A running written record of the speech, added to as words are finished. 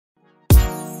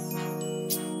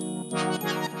You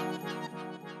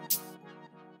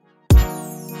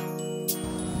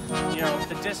know,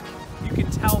 the disc, you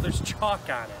can tell there's chalk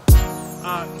on it.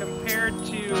 Compared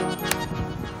to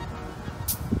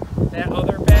that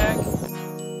other bag,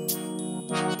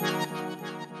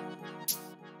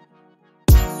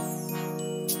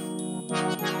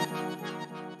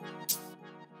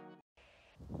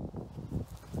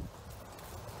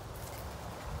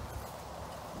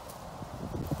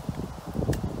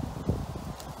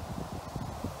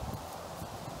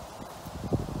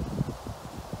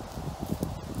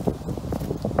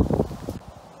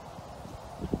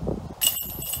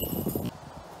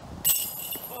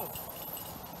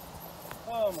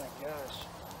 oh my gosh.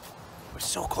 We're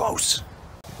so close.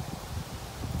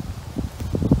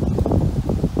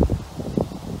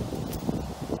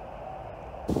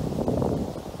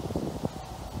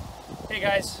 Hey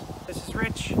guys, this is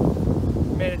Rich,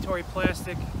 Mandatory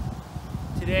Plastic.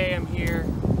 Today I'm here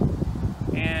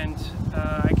and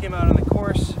I came out on the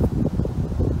course,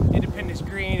 Independence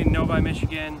Green in Novi,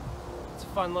 Michigan. It's a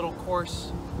fun little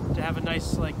course to have a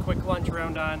nice quick lunch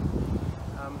round on.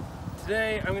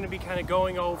 Today I'm going to be kind of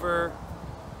going over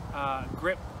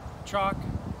grip chalk,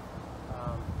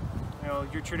 you know,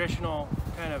 your traditional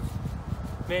kind of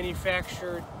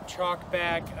manufactured chalk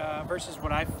bag versus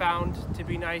what I've found to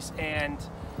be nice, and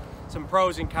some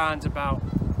pros and cons about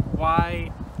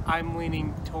why I'm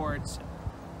leaning towards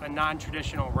a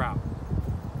non-traditional route.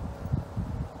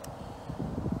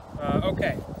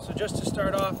 Okay, so just to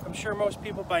start off, I'm sure most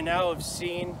people by now have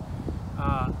seen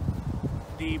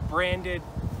the branded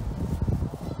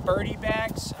birdie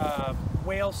bags,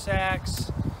 whale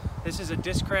sacks. This is a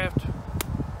discraft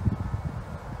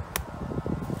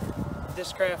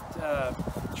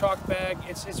chalk bag.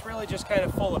 It's really just kind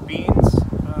of full of beans,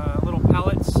 little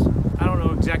pellets. I don't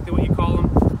know exactly what you call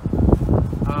them.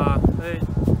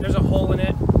 There's a hole in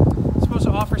it. It's supposed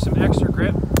to offer some extra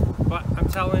grip, but I'm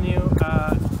telling you,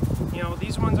 you know,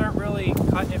 these ones aren't really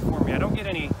cutting it for me. I don't get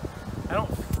any.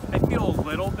 I feel a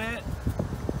little bit,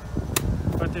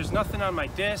 but there's nothing on my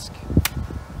disc.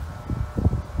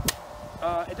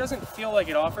 It doesn't feel like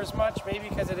it offers much, maybe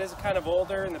because it is kind of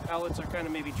older and the pellets are kind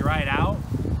of maybe dried out.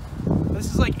 This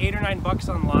is like $8 or $9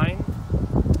 online.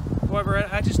 However,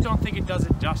 I just don't think it does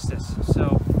it justice,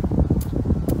 so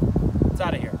it's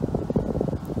out of here.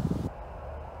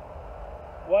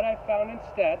 What I found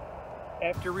instead,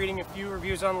 after reading a few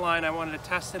reviews online, I wanted to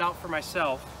test it out for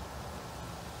myself,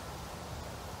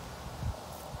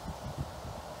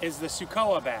 is the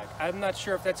Sukoa bag. I'm not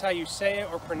sure if that's how you say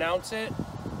it or pronounce it.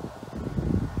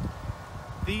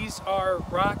 These are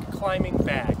rock climbing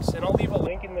bags, and I'll leave a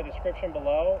link in the description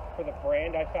below for the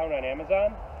brand I found on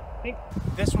Amazon. I think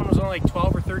this one was only like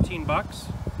 12 or 13 bucks.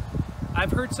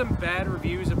 I've heard some bad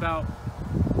reviews about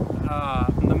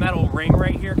the metal ring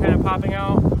right here kind of popping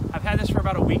out. I've had this for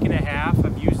about a week and a half.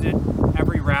 I've used it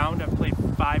every round. I've played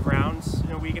 5 rounds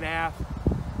in a week and a half.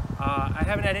 I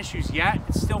haven't had issues yet.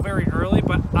 It's still very early,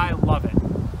 but I love it.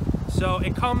 So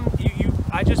it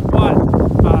I just bought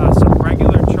some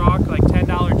regular chalk, like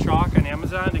 $10 chalk on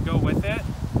Amazon to go with it.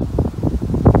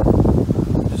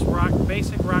 Just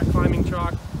basic rock climbing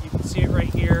chalk. You can see it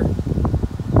right here.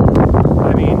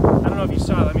 I mean, I don't know if you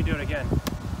saw it. Let me do it again.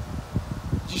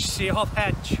 Did you see all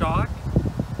that chalk?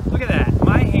 Look at that.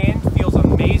 My hand feels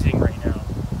amazing right now.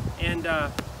 And,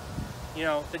 you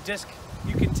know, the disc,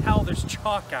 you can tell there's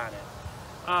chalk on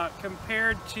it.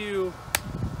 Compared to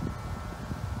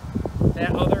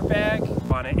that other bag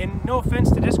on it, and no offense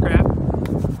to discraft,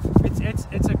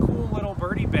 it's a cool little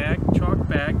birdie bag, chalk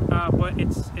bag, but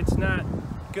it's not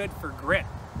good for grip,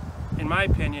 in my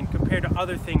opinion, compared to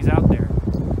other things out there.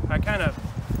 I kind of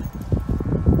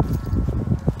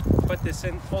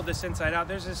pulled this inside out.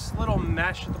 There's this little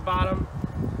mesh at the bottom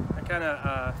that kind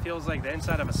of feels like the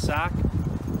inside of a sock.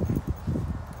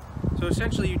 So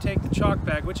essentially you take the chalk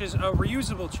bag, which is a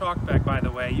reusable chalk bag, by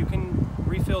the way. You can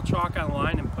refill chalk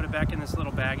online and put it back in this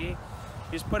little baggie. You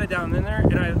just put it down in there,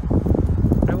 and I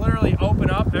literally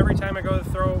open up every time I go to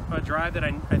throw a drive that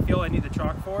I feel I need the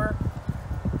chalk for.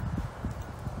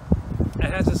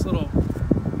 It has this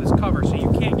cover, so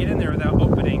you can't get in there without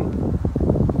opening.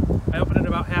 I open it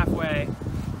about halfway,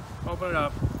 open it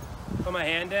up, put my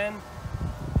hand in,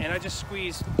 and I just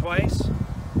squeeze twice.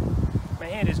 My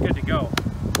hand is good to go.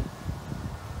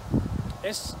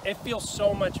 It feels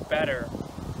so much better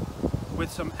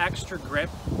with some extra grip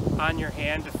on your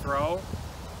hand to throw.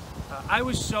 I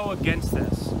was so against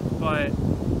this, but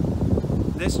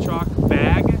this chalk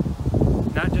bag,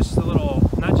 not just a little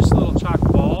chalk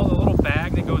ball, the little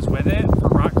bag that goes with it for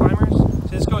rock climbers. So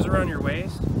this goes around your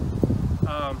waist.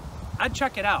 I'd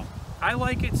check it out. I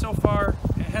like it so far.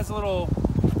 It has a little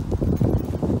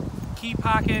key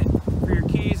pocket for your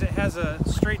keys. It has a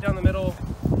straight down the middle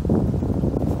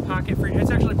pocket for, it's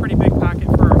actually a pretty big pocket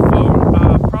for a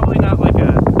phone. Probably not like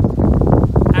a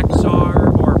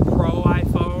XR or a Pro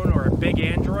iPhone or a big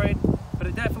Android, but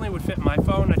it definitely would fit my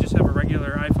phone. I just have a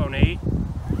regular iPhone 8.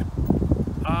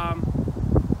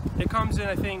 It comes in,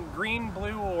 I think, green,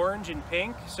 blue, orange, and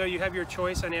pink, so you have your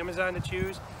choice on Amazon to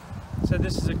choose. So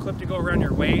this is a clip to go around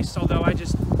your waist, although I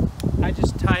just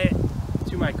tie it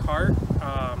to my cart,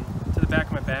 to the back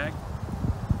of my bag,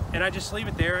 and I just leave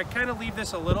it there. I kind of leave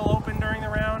this a little open during the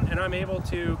round, and I'm able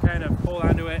to kind of pull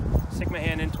onto it, stick my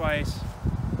hand in twice,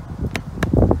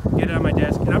 get it on my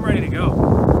desk, and I'm ready to go.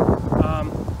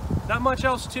 Not much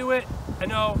else to it. I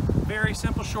know, very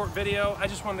simple, short video. I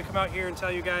just wanted to come out here and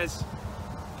tell you guys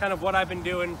kind of what I've been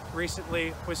doing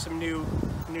recently with some new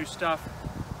stuff.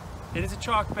 It is a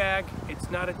chalk bag. It's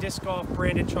not a disc golf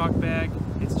branded chalk bag.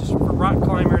 It's just for rock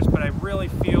climbers, but I really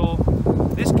feel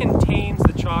this contains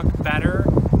the chalk better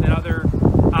than other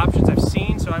options I've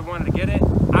seen, so I wanted to get it.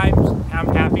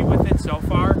 I'm happy with it so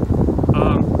far.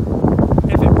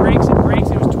 If it breaks, it breaks.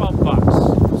 It was 12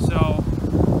 bucks, so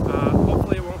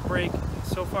hopefully it won't break.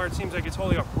 So far it seems like it's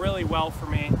holding up really well for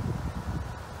me.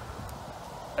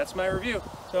 That's my review.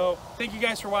 So thank you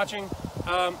guys for watching.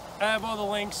 I have all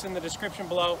the links in the description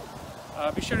below.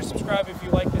 Be sure to subscribe if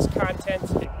you like this content,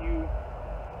 if you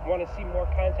want to see more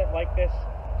content like this,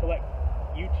 to let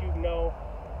YouTube know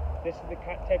this is the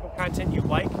type of content you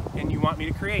like and you want me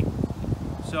to create.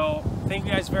 So thank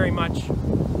you guys very much.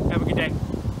 Have a good day.